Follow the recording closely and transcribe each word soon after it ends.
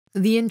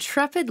The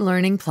Intrepid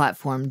learning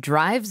platform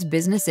drives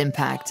business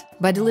impact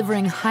by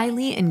delivering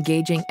highly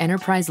engaging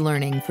enterprise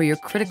learning for your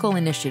critical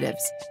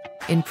initiatives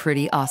in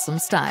pretty awesome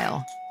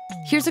style.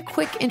 Here's a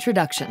quick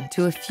introduction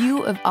to a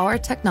few of our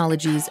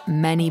technology's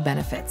many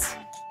benefits.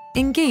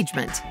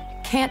 Engagement.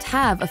 Can't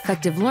have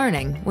effective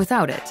learning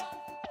without it.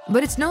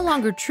 But it's no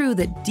longer true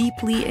that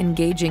deeply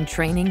engaging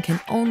training can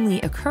only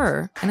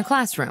occur in a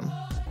classroom.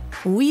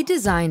 We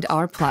designed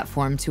our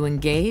platform to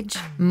engage,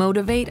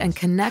 motivate, and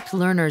connect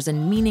learners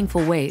in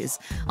meaningful ways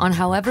on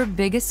however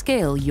big a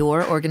scale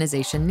your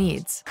organization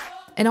needs.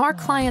 And our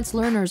clients'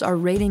 learners are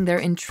rating their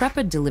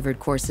Intrepid-delivered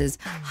courses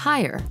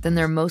higher than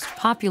their most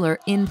popular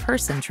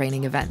in-person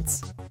training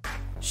events.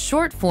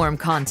 Short-form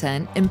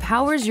content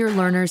empowers your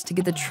learners to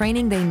get the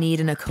training they need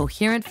in a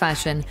coherent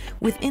fashion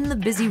within the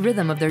busy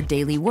rhythm of their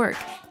daily work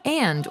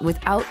and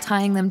without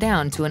tying them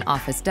down to an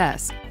office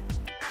desk.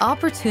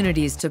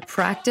 Opportunities to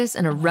practice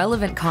in a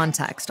relevant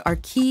context are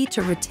key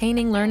to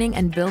retaining learning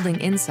and building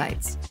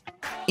insights.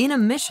 In a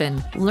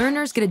mission,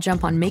 learners get a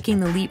jump on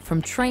making the leap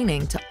from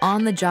training to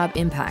on-the-job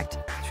impact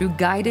through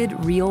guided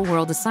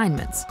real-world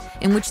assignments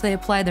in which they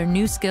apply their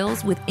new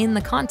skills within the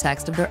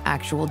context of their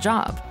actual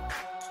job.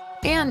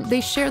 And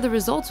they share the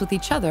results with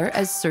each other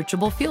as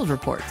searchable field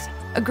reports,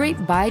 a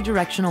great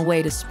bi-directional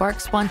way to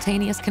spark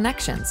spontaneous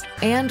connections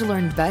and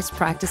learn best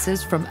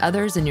practices from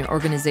others in your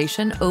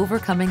organization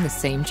overcoming the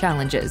same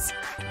challenges,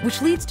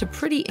 which leads to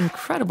pretty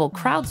incredible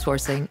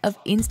crowdsourcing of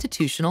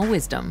institutional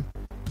wisdom.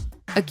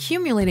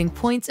 Accumulating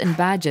points and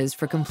badges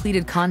for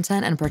completed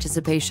content and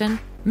participation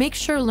makes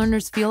sure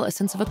learners feel a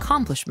sense of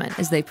accomplishment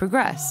as they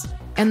progress.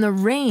 And the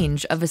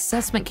range of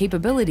assessment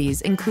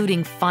capabilities,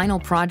 including final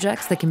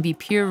projects that can be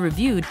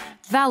peer-reviewed,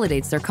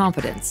 validates their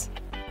competence.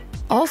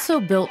 Also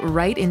built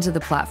right into the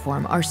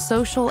platform are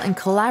social and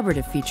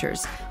collaborative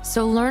features,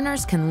 so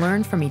learners can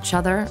learn from each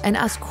other and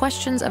ask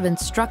questions of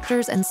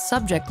instructors and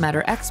subject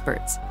matter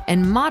experts,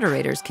 and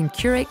moderators can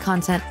curate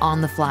content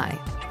on the fly,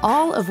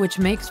 all of which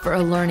makes for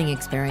a learning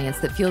experience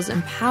that feels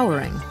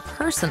empowering,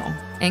 personal,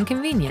 and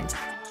convenient.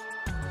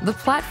 The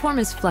platform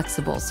is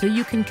flexible, so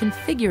you can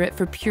configure it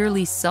for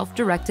purely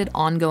self-directed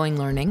ongoing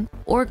learning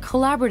or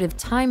collaborative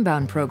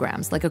time-bound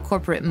programs like a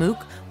corporate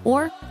MOOC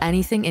or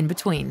anything in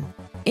between.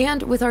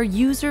 And with our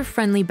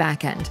user-friendly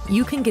backend,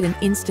 you can get an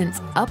instance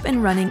up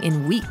and running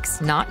in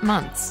weeks, not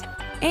months,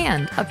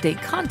 and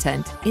update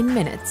content in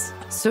minutes,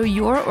 so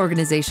your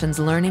organization's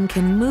learning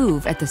can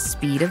move at the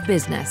speed of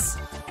business.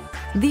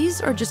 These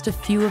are just a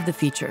few of the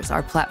features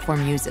our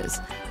platform uses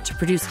to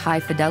produce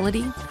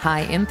high-fidelity,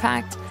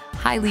 high-impact,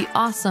 highly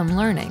awesome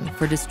learning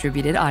for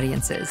distributed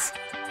audiences.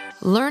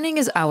 Learning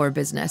is our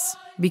business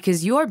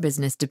because your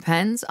business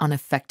depends on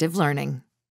effective learning.